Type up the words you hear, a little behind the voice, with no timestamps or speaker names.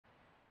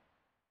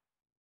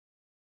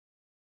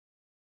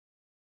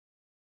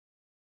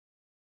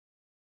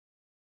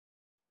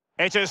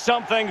It is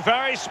something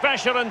very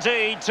special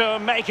indeed to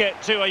make it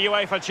to a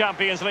UEFA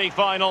Champions League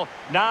final.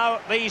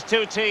 Now these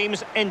two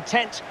teams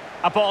intent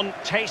upon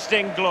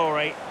tasting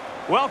glory.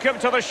 Welcome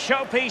to the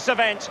showpiece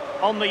event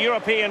on the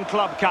European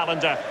club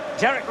calendar.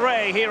 Derek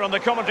Ray here on the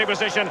commentary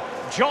position,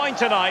 joined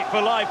tonight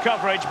for live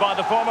coverage by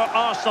the former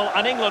Arsenal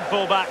and England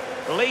fullback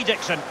Lee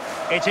Dixon.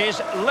 It is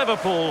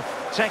Liverpool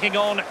taking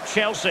on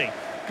Chelsea.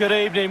 Good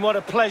evening, what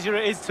a pleasure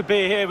it is to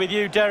be here with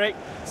you, Derek.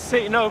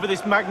 Sitting over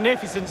this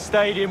magnificent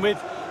stadium with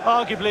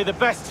arguably the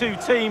best two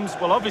teams,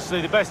 well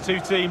obviously the best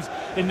two teams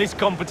in this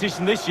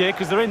competition this year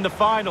because they're in the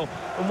final.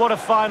 And what a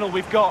final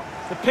we've got.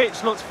 The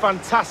pitch looks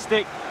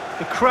fantastic,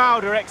 the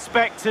crowd are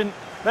expectant,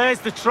 there's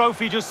the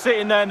trophy just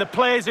sitting there and the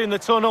players in the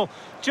tunnel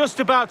just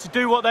about to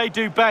do what they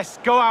do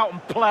best, go out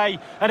and play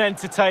and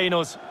entertain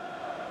us.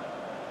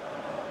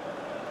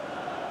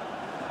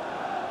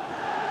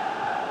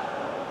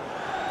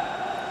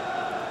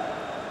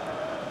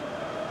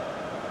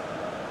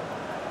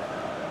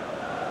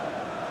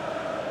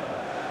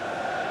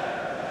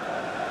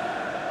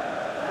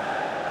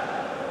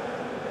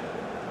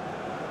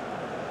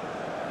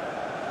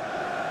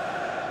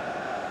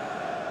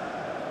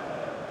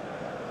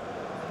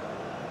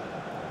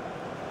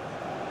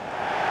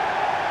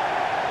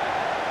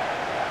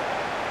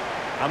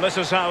 And this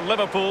is how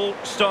Liverpool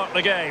start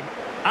the game.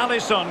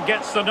 Alisson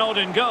gets the nod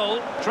in goal.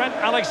 Trent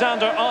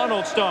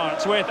Alexander-Arnold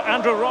starts with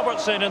Andrew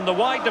Robertson in the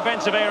wide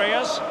defensive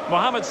areas.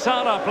 Mohamed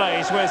Salah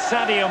plays with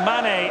Sadio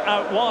Mane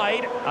out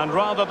wide. And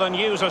rather than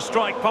use a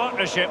strike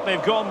partnership,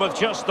 they've gone with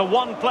just the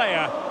one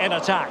player in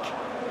attack.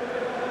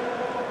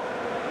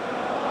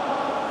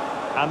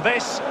 And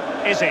this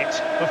is it,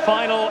 the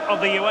final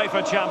of the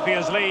UEFA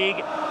Champions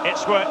League.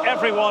 It's where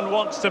everyone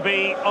wants to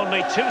be.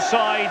 Only two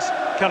sides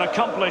can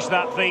accomplish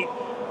that feat.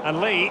 And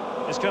Lee,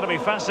 it's going to be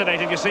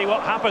fascinating to see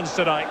what happens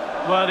tonight.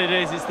 Well, it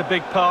is. It's the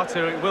big part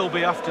here. It will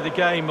be after the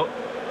game. But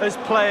as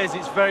players,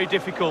 it's very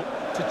difficult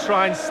to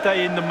try and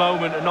stay in the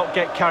moment and not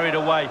get carried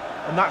away.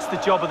 And that's the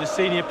job of the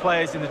senior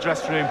players in the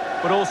dressing room,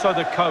 but also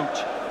the coach.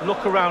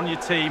 Look around your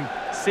team,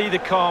 see the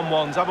calm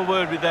ones, have a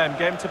word with them,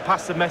 get them to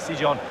pass the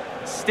message on.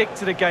 Stick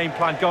to the game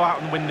plan, go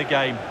out and win the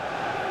game.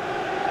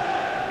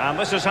 And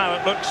this is how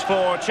it looks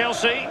for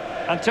Chelsea.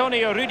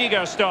 Antonio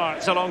Rudiger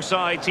starts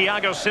alongside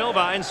Thiago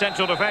Silva in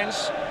central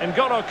defence.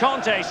 N'Golo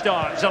Kanté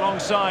starts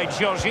alongside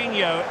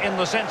Jorginho in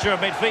the centre of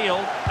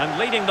midfield. And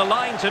leading the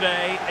line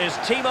today is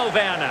Timo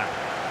Werner.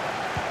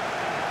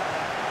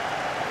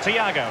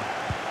 Thiago.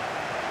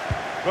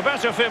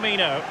 Roberto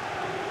Firmino.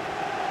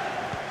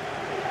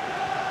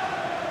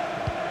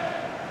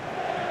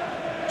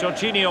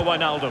 Jorginho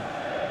Wijnaldum.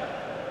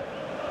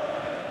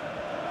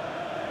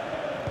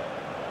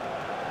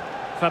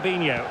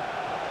 Fabinho.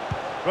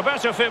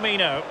 Roberto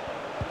Firmino.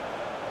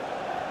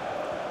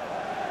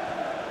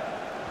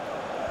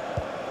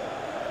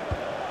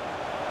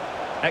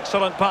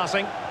 Excellent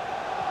passing.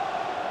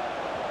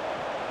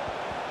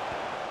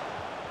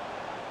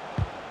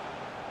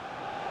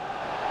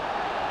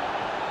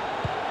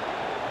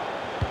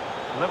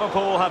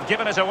 Liverpool have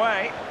given it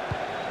away.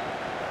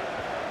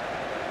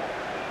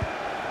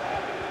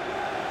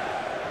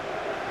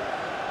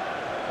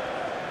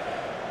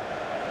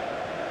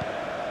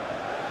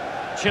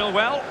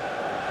 Chilwell.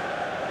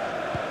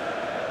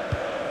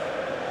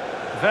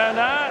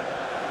 Werner.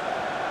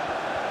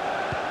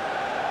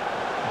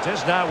 It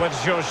is now with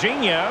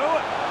Jorginho.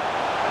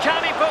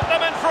 Can he put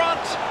them in front?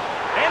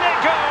 In it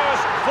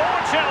goes for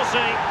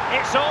Chelsea.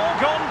 It's all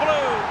gone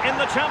blue in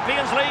the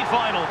Champions League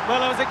final. Well,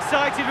 I was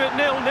excited at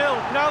 0-0.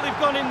 Now they've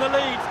gone in the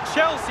lead.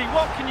 Chelsea,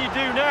 what can you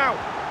do now?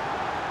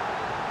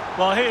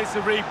 Well, here's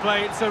the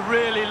replay. It's a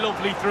really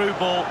lovely through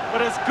ball.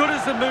 But as good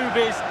as the move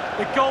is,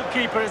 the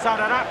goalkeeper has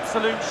had an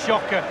absolute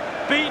shocker.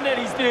 Beaten at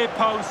his near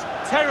post.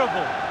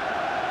 Terrible.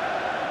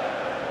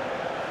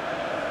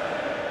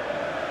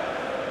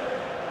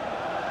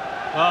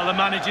 Well, the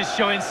manager's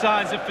showing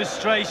signs of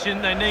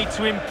frustration. They need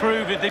to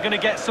improve if they're going to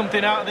get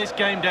something out of this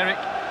game, Derek.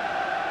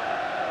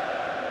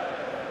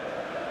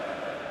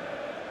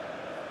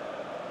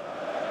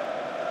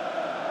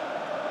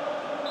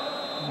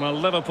 Well,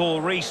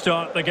 Liverpool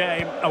restart the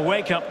game. A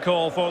wake-up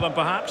call for them,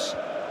 perhaps.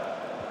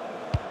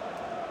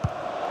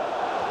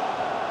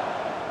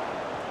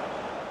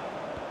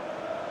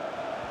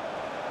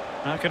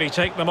 How can he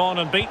take them on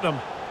and beat them?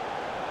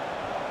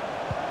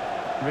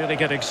 Really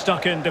getting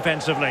stuck in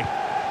defensively.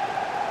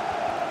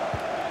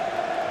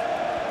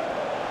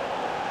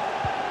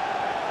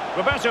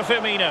 Roberto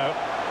Firmino.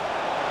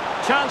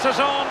 Chances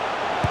on.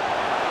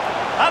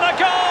 And a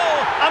goal!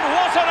 And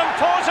what an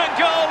important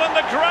goal in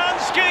the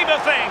grand scheme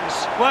of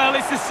things. Well,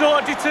 it's the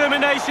sort of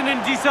determination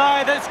and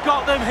desire that's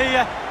got them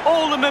here.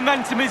 All the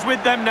momentum is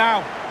with them now.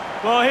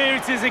 Well, here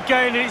it is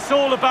again, and it's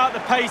all about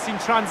the pace in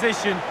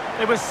transition.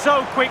 They were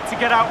so quick to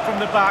get out from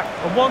the back,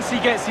 and once he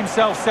gets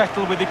himself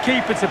settled with the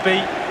keeper to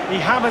beat, he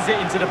hammers it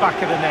into the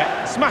back of the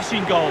net.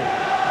 Smashing goal.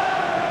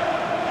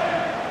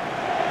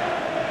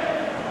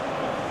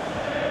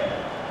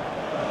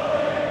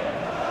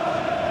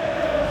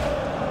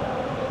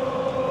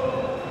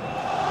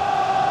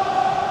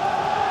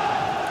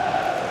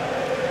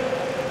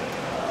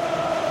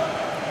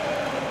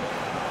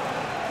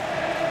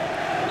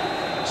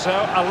 So,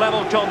 a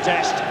level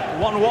contest,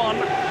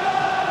 1-1.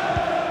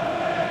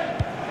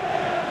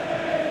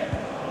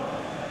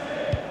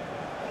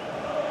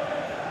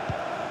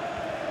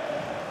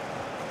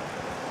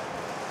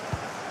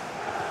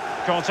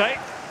 Conte.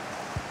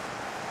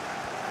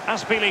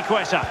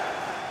 Azpilicueta.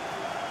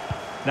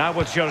 Now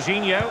with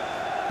Jorginho.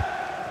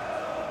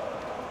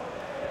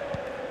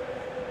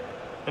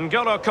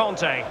 N'Golo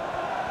Conte.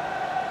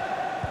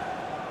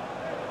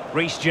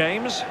 Reece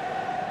James.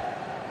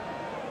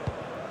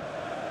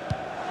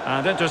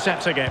 And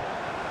intercepting it.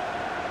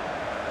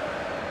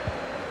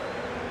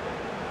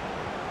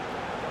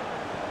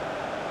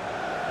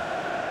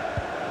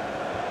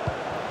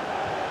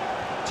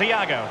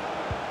 Thiago.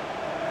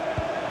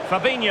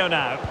 Fabinho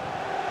now.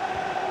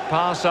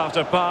 Pass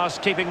after pass,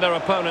 keeping their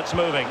opponents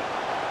moving.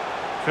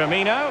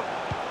 Firmino.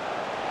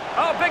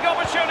 Oh, big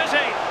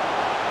opportunity!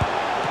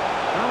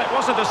 Well, it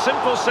wasn't a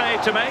simple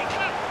save to make.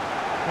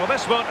 Well,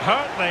 this won't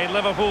hurt the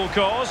Liverpool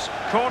cause.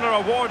 Corner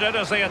awarded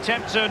as they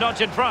attempt to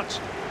nudge in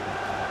front.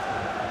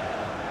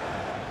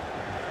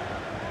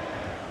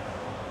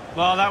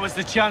 Well, that was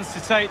the chance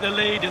to take the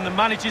lead, and the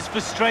manager's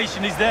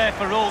frustration is there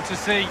for all to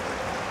see.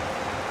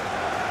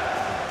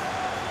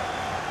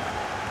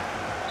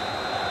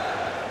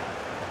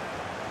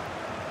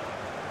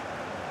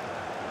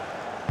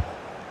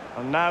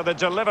 And now the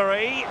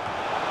delivery.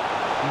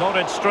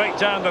 Nodded straight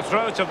down the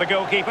throat of the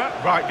goalkeeper.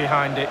 Right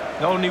behind it.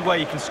 The only way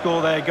you can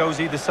score there goes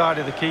either side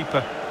of the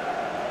keeper.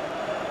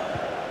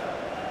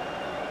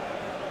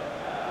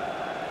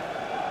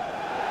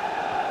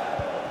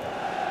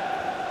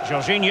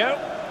 Jorginho.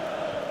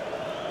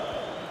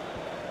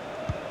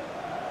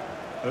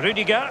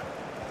 Rudiger.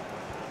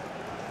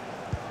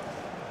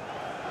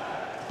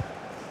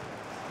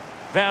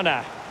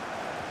 Werner.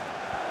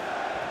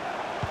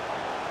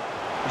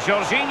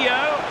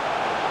 Jorginho.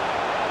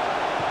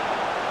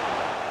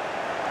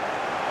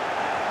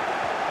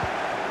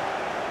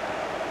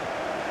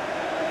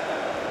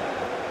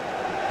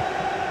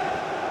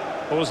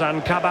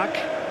 Ozan Kabak.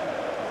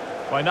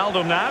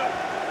 Wijnaldum now.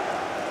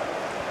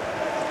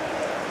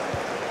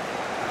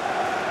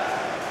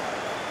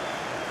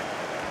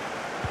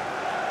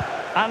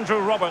 Andrew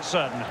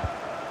Robertson.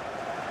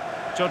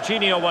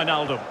 Jorginho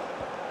Wijnaldum.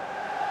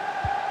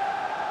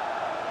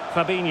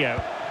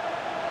 Fabinho.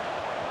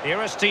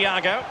 Here is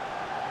Thiago.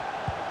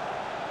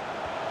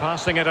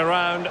 Passing it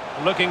around,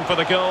 looking for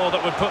the goal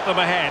that would put them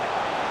ahead.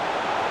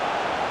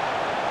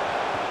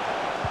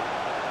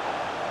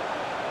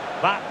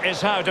 That is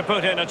how to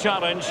put in a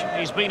challenge.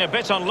 He's been a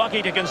bit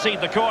unlucky to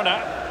concede the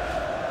corner.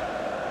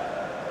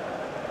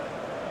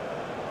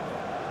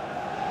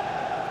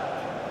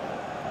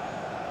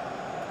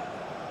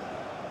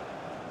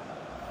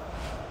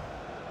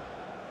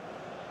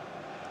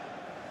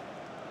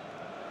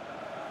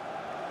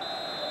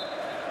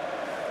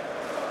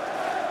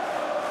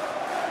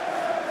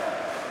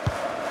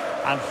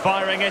 And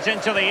firing it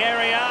into the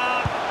area.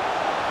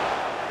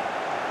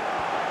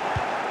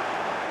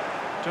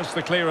 Just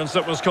the clearance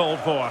that was called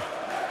for.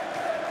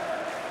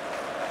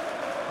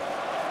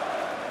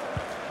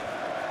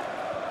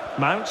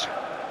 Mount.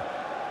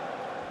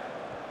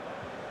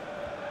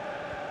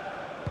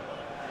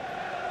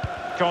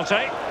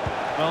 Conte.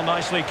 Well,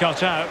 nicely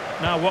cut out.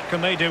 Now what can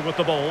they do with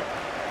the ball?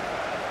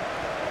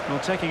 Well,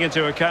 taking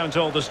into account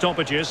all the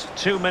stoppages,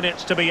 2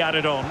 minutes to be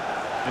added on.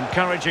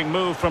 Encouraging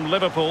move from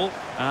Liverpool.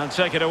 And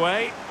take it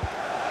away.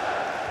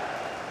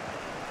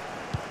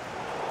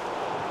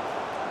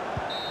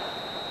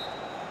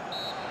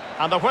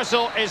 And the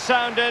whistle is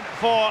sounded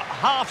for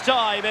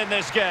half-time in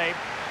this game.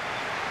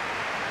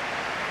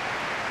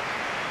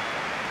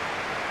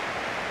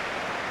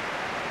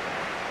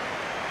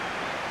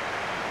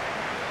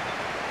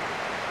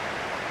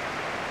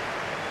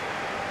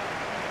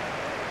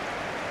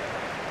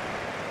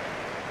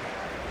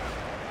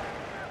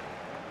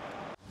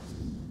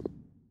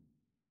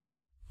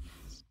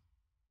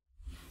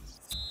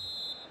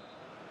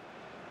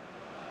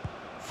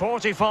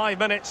 "45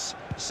 minutes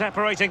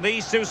separating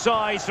these two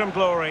sides from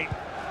glory.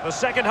 The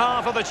second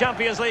half of the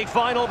Champions League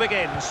final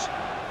begins.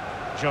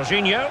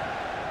 Jorginho.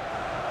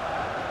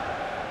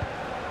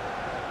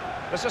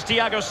 This is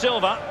Thiago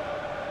Silva.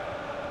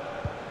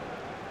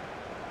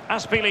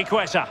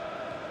 Azpilicueta.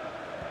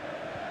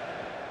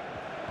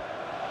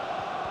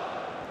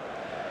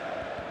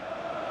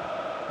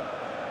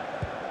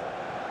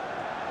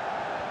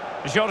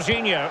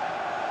 Jorginho.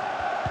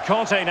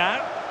 Conte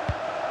now.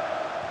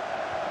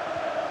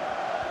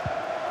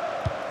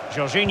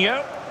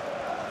 Jorginho.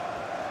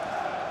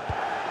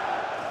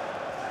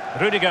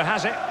 Rudiger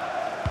has it.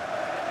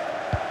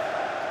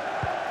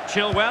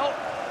 Chilwell.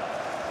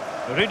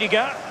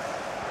 Rudiger.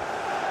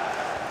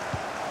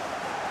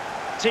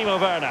 Timo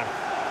Werner.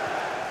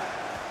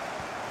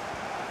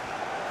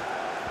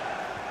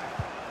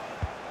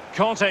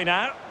 Conte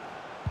now.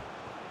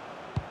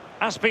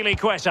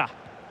 Azpilicueta.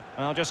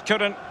 Well, just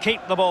couldn't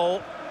keep the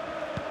ball.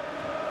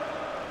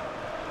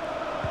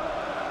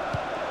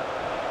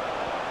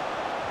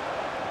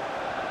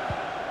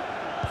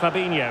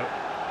 Fabinho.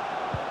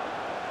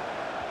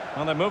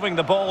 Well, they're moving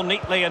the ball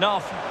neatly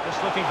enough.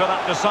 Just looking for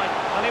that decide.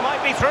 And he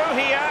might be through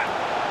here.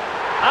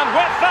 And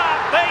with that,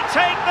 they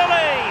take the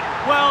lead.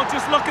 Well,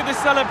 just look at the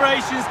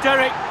celebrations,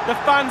 Derek. The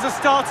fans are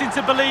starting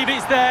to believe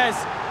it's theirs.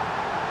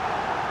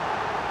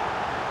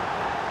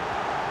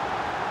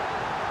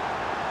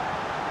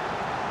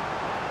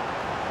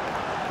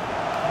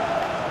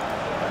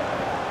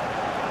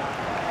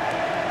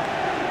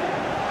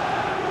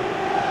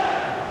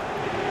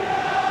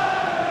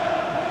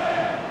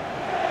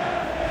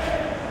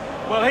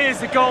 Well, here's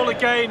the goal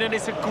again, and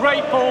it's a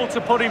great ball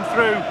to put him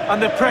through. And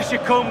the pressure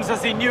comes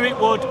as he knew it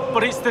would,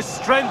 but it's the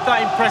strength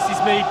that impresses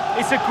me.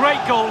 It's a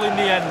great goal in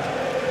the end.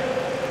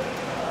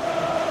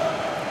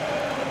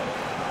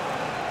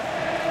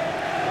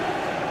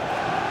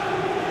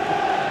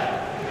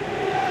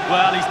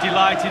 Well, he's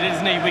delighted,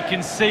 isn't he? We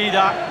can see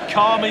that.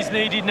 Calm is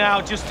needed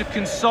now just to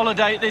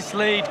consolidate this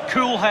lead.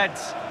 Cool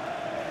heads.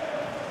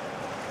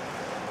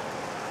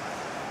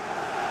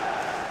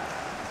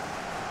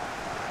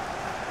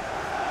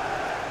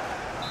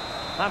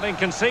 Having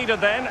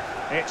conceded then,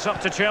 it's up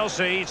to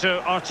Chelsea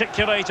to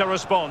articulate a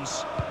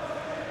response.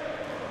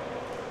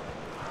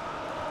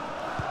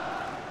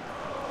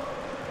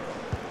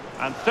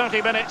 And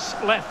 30 minutes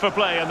left for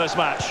play in this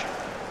match.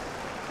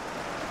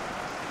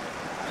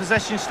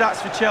 Possession stats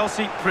for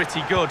Chelsea,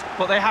 pretty good.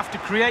 But they have to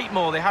create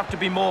more, they have to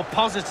be more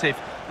positive.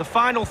 The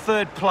final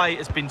third play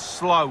has been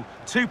slow,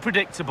 too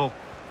predictable.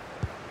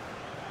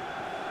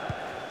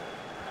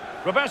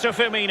 Roberto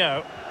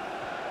Firmino.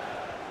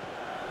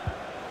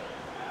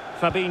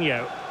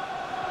 Fabinho.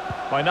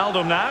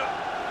 Wijnaldum now.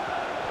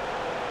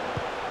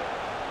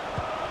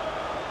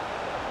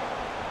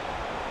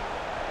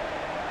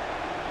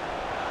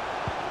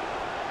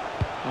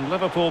 And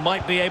Liverpool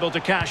might be able to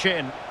cash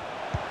in.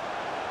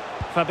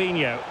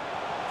 Fabinho.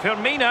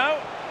 Firmino.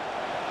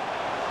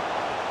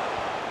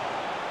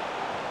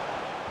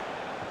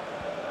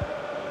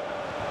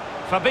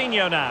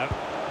 Fabinho now.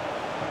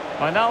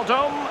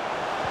 Wijnaldum.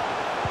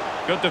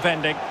 Good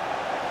defending.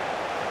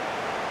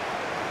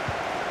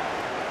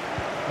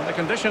 And the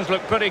conditions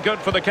look pretty good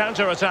for the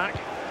counter-attack.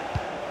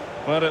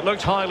 Well, it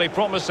looked highly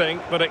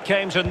promising, but it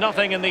came to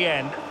nothing in the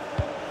end.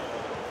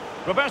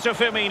 Roberto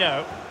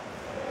Firmino.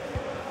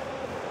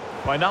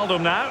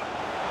 Wijnaldum now.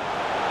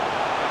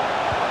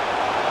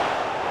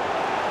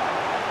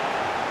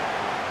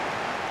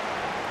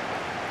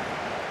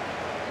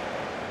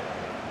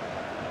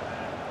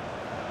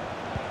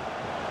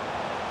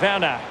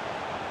 Werner.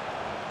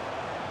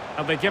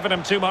 Have they given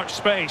him too much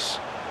space?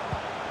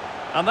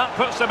 And that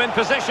puts them in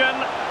position.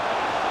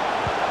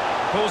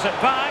 Pulls it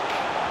back.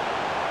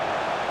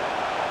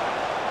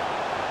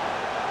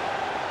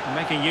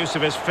 Making use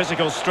of his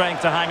physical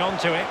strength to hang on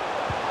to it.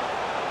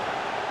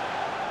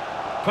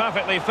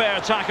 Perfectly fair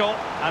tackle,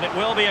 and it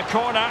will be a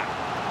corner.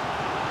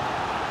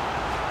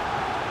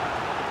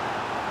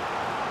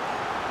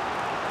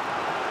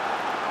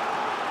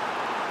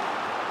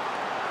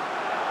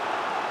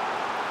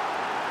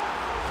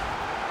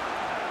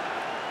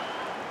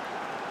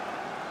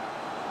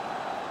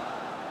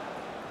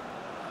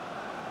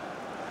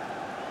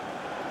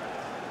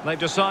 They've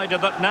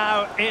decided that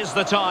now is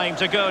the time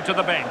to go to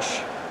the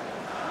bench.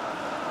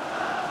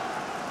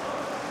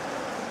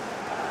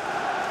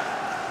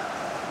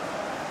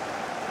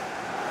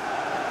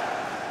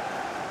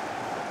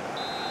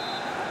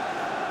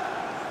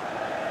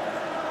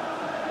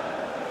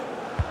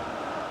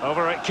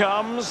 Over it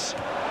comes.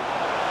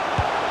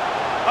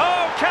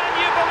 Oh, can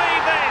you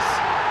believe this?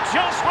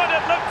 Just when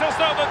it looked as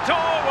though the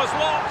door was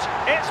locked,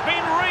 it's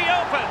been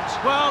reopened.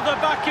 Well, they're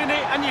back in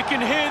it, and you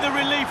can hear the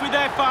relief with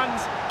their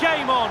fans.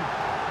 Game on.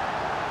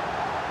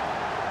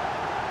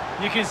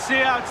 You can see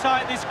how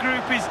tight this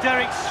group is,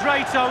 Derek.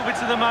 Straight over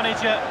to the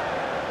manager.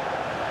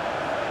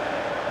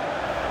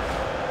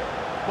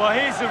 Well,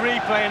 here's the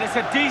replay, and it's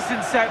a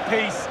decent set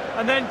piece.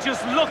 And then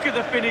just look at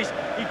the finish.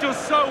 He does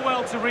so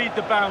well to read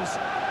the bounce.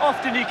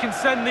 Often he can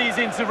send these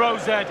into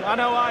Rose Ed. I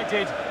know I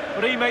did.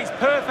 But he makes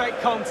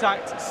perfect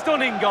contact.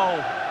 Stunning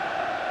goal.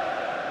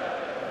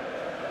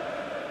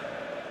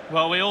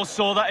 Well, we all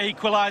saw that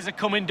equaliser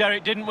coming,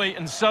 Derek, didn't we?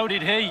 And so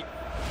did he.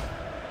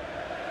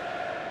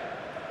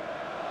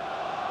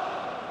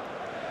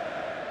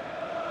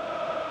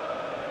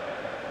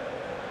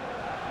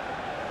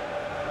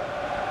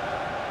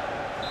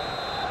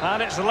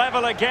 And it's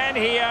level again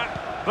here.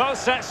 Both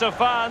sets of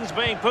fans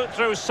being put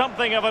through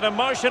something of an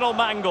emotional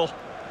mangle.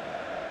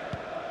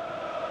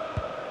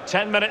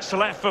 10 minutes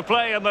left for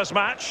play in this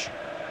match.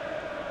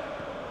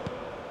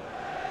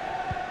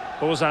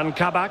 Ozan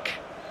Kabak.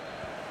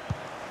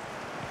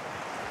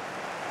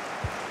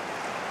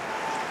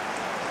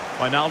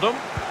 Wijnaldum.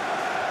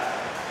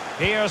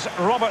 Here's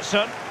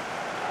Robertson.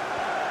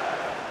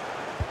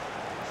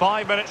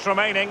 5 minutes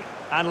remaining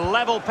and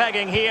level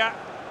pegging here.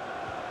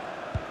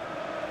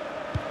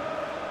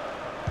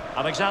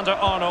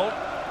 Alexander-Arnold.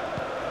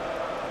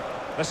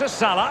 This is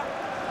Salah.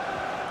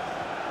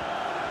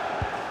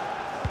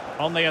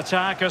 On the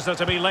attack, is there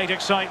to be late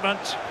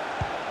excitement?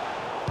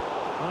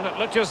 And it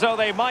looked as though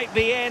they might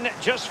be in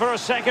just for a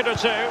second or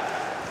two.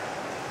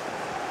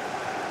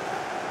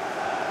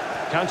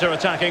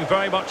 Counter-attacking,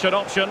 very much an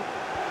option.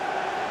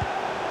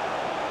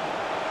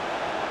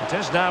 It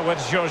is now with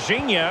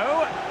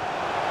Jorginho.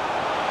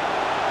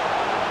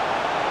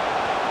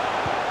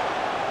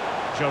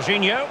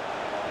 Jorginho.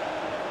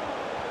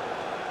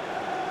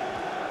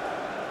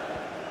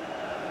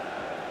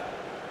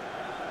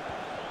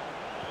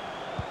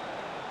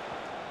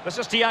 This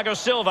is Thiago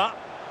Silva.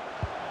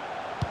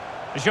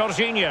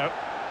 Jorginho.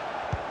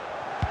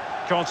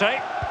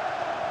 Conte.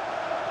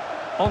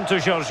 On to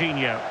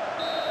Jorginho.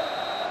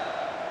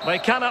 They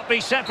cannot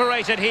be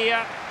separated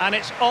here, and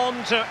it's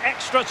on to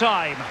extra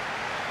time.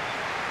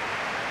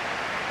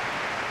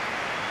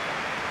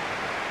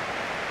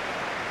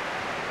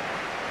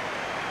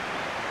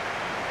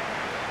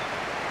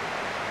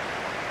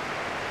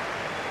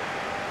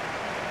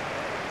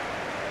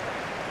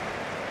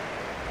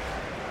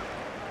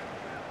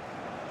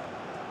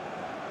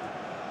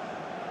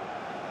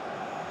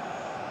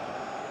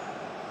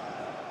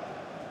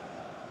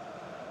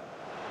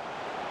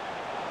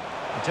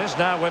 It is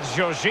now with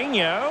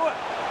Jorginho.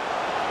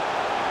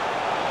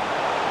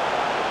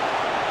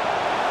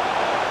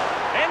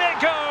 In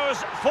it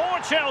goes for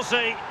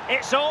Chelsea.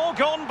 It's all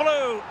gone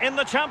blue in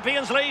the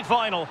Champions League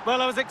final.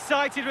 Well, I was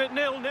excited at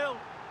 0-0.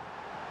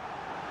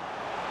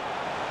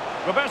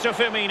 Roberto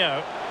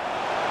Firmino.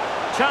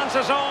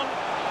 Chances on.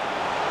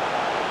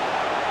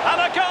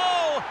 And a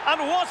goal! And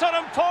what an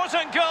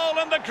important goal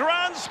in the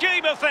grand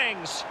scheme of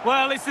things.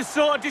 Well, it's the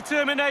sort of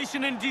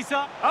determination and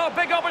desire. Oh,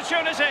 big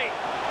opportunity.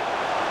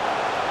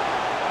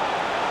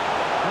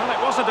 Well,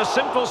 it wasn't a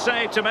simple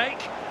save to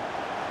make.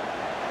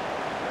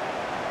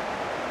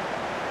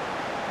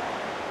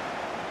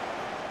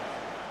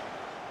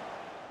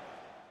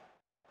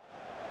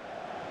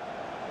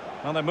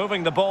 Well, they're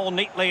moving the ball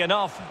neatly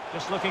enough.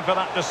 Just looking for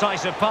that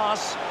decisive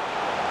pass.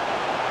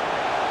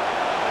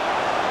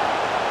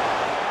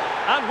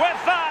 And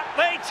with that,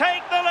 they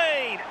take the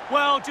lead.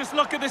 Well, just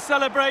look at the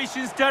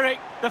celebrations, Derek.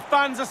 The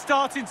fans are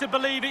starting to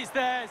believe it's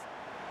theirs.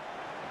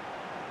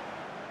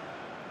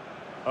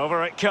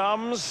 Over it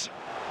comes.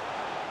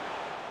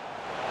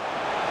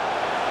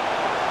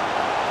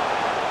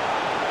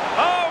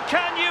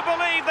 Can you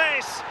believe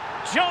this?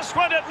 Just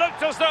when it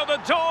looked as though the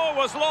door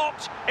was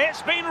locked,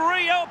 it's been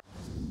reopened.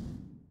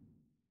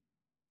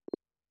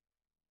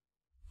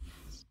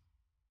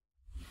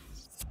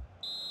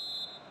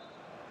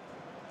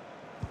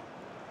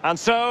 And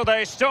so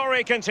the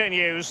story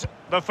continues.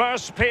 The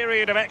first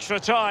period of extra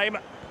time,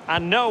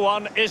 and no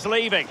one is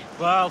leaving.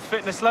 Well,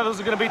 fitness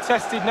levels are going to be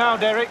tested now,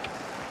 Derek.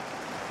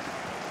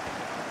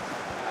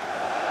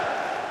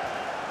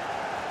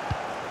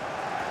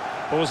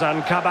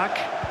 Ozan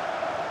Kabak.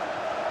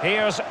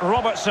 Here's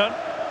Robertson.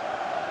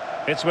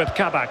 It's with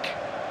Kabak.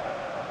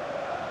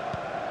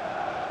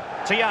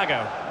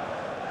 Thiago.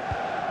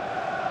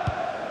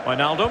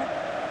 Wijnaldum.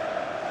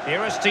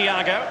 Here is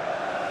Thiago.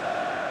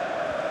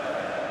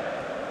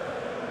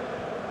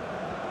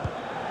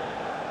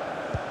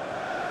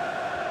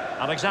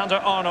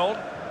 Alexander-Arnold.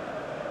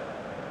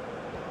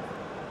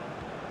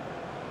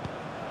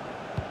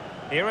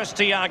 Here is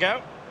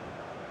Thiago.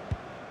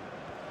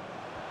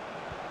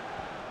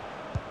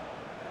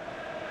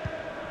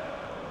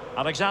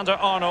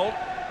 Alexander-Arnold.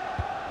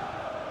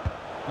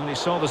 And he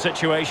saw the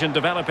situation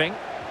developing.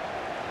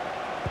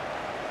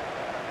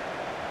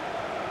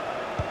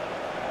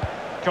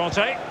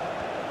 Conte.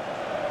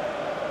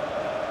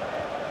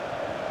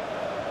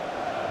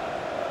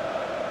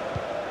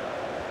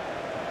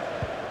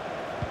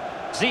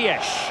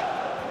 Ziyech.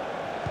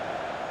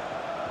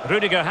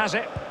 Rudiger has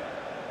it.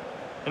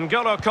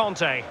 N'Golo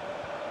Conte.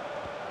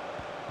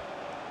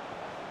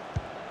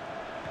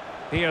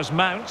 Here's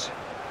Mount.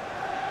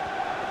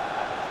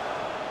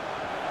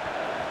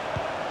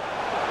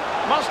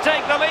 Must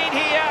take the lead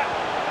here.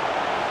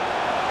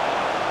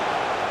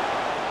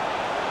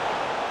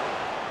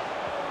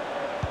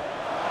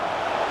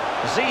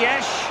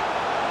 Ziyech.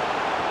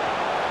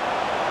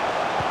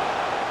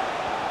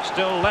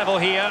 Still level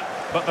here,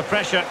 but the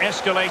pressure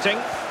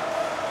escalating.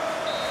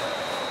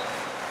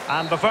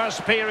 And the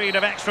first period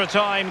of extra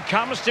time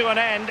comes to an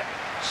end.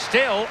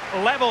 Still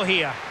level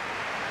here.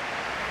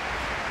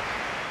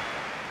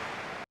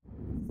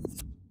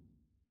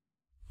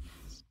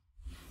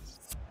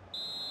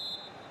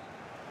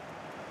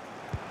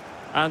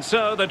 And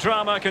so the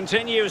drama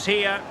continues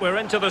here. We're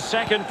into the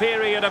second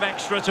period of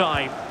extra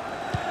time.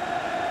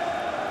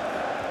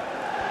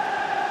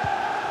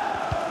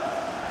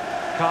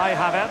 Kai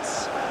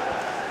Havertz.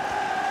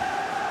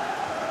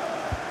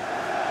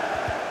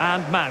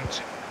 And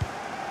Mount.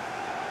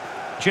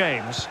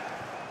 James.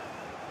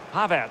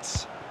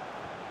 Havertz.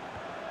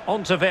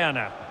 On to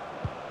Werner.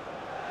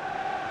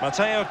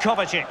 Mateo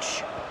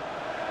Kovacic.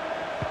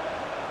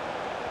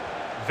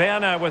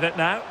 Werner with it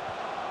now.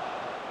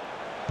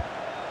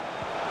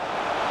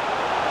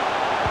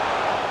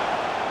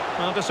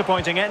 Well,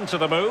 disappointing end to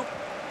the move.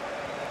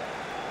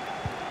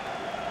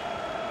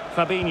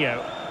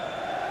 Fabinho.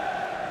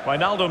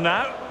 Wijnaldum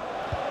now.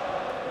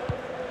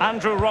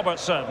 Andrew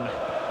Robertson.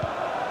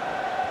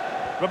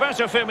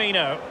 Roberto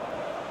Firmino.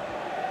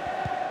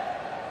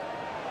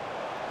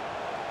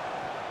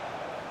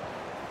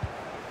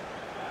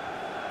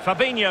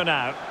 Fabinho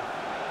now.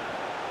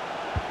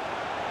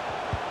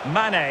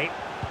 Mane.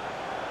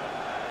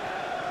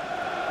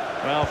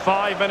 Well,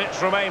 5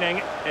 minutes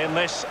remaining in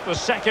this, the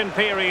second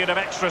period of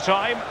extra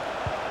time.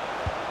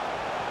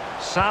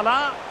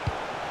 Salah.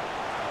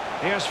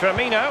 Here's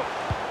Firmino.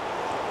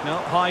 No,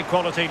 high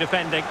quality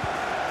defending.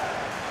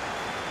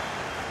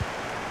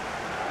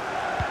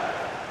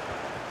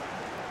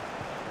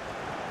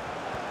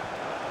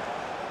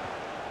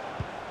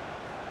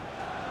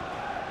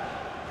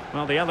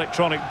 Well, the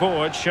electronic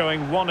board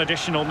showing 1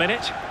 additional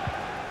minute.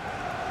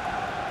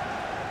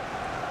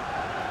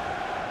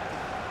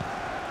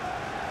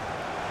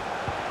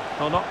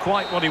 Well, not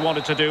quite what he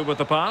wanted to do with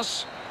the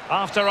pass.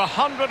 After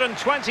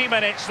 120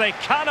 minutes, they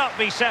cannot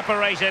be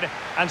separated.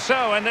 And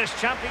so, in this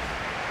champion...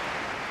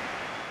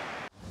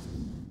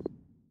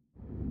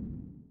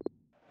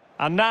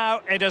 And now,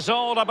 it is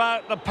all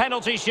about the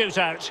penalty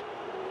shootout.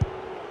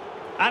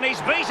 And he's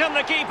beaten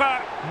the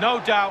keeper. No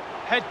doubt,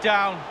 head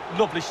down,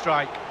 lovely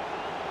strike.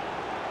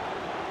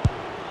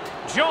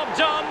 Job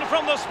done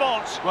from the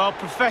spot. Well,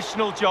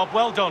 professional job,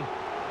 well done.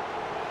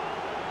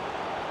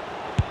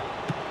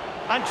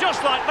 And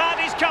just like that,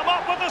 he's come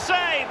up with the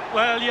save.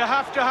 Well, you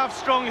have to have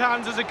strong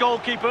hands as a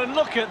goalkeeper, and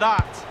look at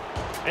that.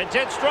 It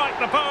did strike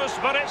the post,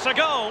 but it's a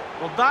goal.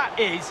 Well, that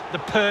is the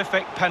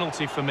perfect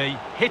penalty for me.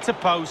 Hit a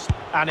post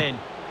and in.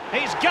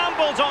 He's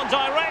gambled on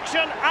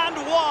direction and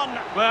won.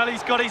 Well,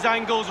 he's got his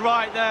angles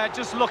right there.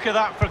 Just look at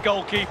that for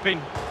goalkeeping.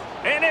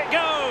 In it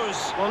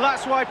goes. Well,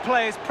 that's why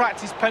players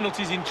practice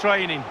penalties in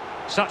training.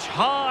 Such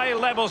high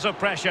levels of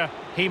pressure.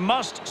 He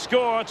must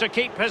score to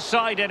keep his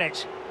side in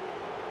it.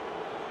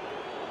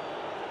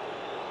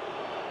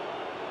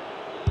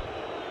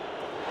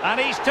 And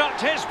he's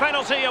tucked his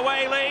penalty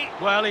away, Lee.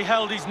 Well, he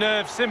held his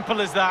nerve, simple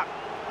as that.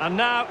 And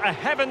now a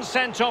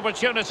heaven-sent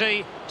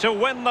opportunity to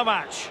win the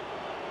match.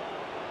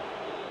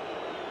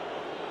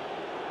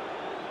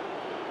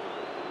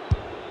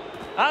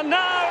 And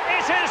now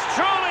it is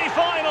truly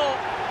final.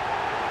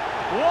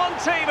 One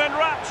team in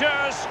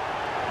raptures,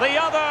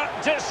 the other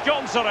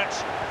disconsolate.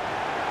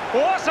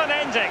 What an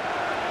ending.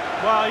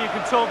 Well, you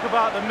can talk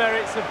about the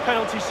merits of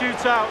penalty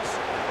shootouts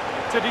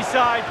to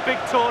decide big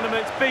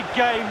tournaments, big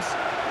games.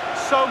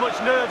 So much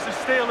nerves of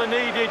steel are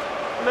needed.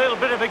 A little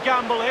bit of a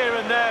gamble here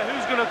and there.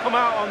 Who's going to come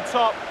out on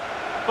top?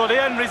 But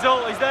the end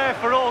result is there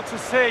for all to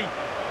see.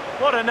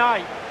 What a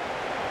night.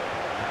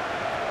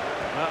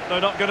 Well,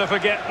 they're not going to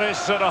forget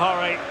this in a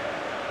hurry.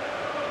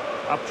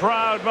 A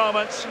proud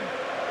moment.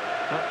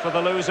 But for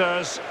the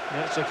losers,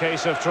 it's a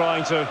case of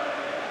trying to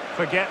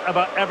forget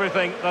about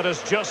everything that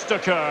has just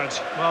occurred.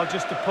 Well,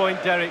 just a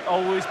point, Derek.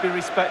 Always be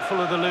respectful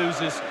of the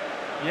losers.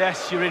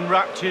 Yes, you're in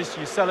raptures.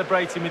 You're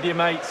celebrating with your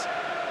mates.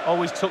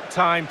 Always took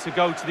time to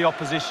go to the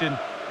opposition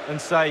and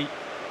say,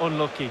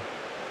 unlucky.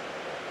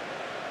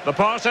 The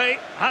party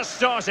has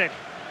started.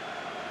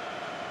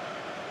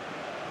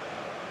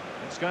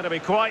 It's going to be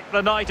quite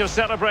the night of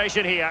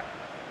celebration here.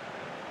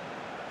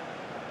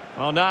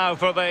 Well, now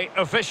for the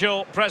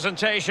official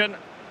presentation.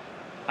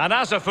 And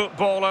as a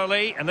footballer,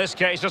 Lee, in this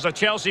case as a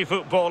Chelsea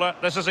footballer,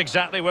 this is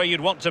exactly where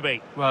you'd want to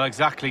be. Well,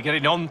 exactly.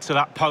 Getting onto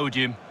that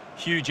podium,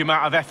 huge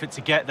amount of effort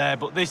to get there,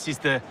 but this is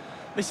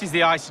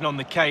the icing on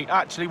the cake.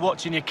 Actually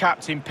watching your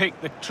captain pick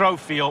the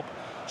trophy up,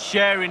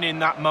 sharing in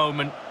that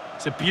moment.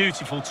 It's a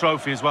beautiful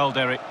trophy as well,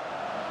 Derek.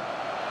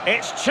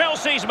 It's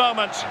Chelsea's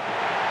moment.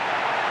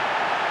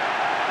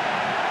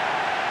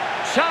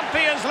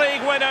 Champions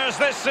League winners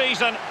this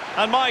season,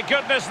 and my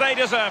goodness, they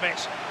deserve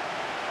it.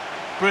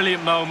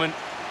 Brilliant moment.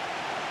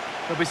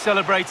 They'll be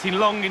celebrating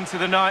long into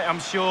the night, I'm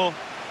sure.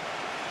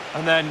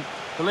 And then,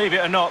 believe it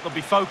or not, they'll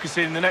be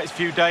focusing in the next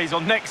few days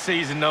on next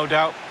season, no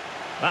doubt.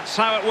 That's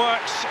how it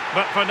works,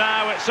 but for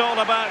now it's all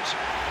about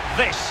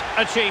this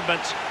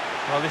achievement.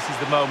 Well, this is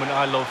the moment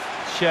I love,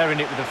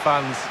 sharing it with the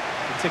fans.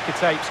 The ticker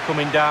tape's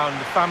coming down,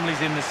 the families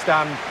in the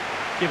stand,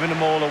 giving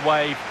them all a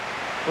wave.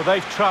 Well,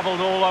 they've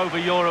travelled all over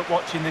Europe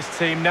watching this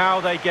team. Now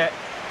they get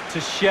to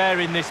share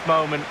in this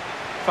moment.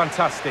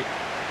 Fantastic.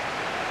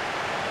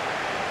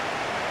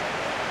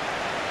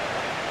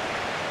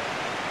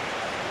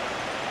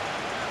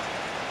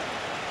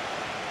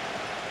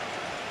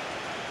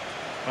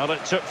 Well,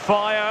 it took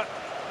fire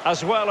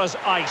as well as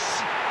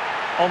ice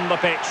on the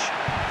pitch.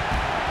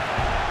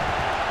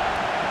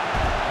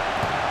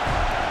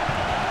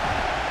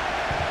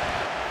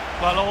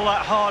 Well, all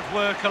that hard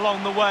work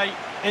along the way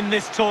in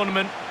this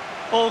tournament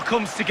all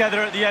comes together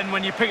at the end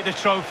when you pick the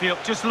trophy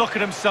up. Just look at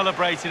them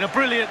celebrating. A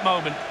brilliant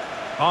moment.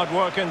 Hard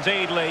work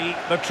indeed, Lee.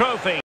 The trophy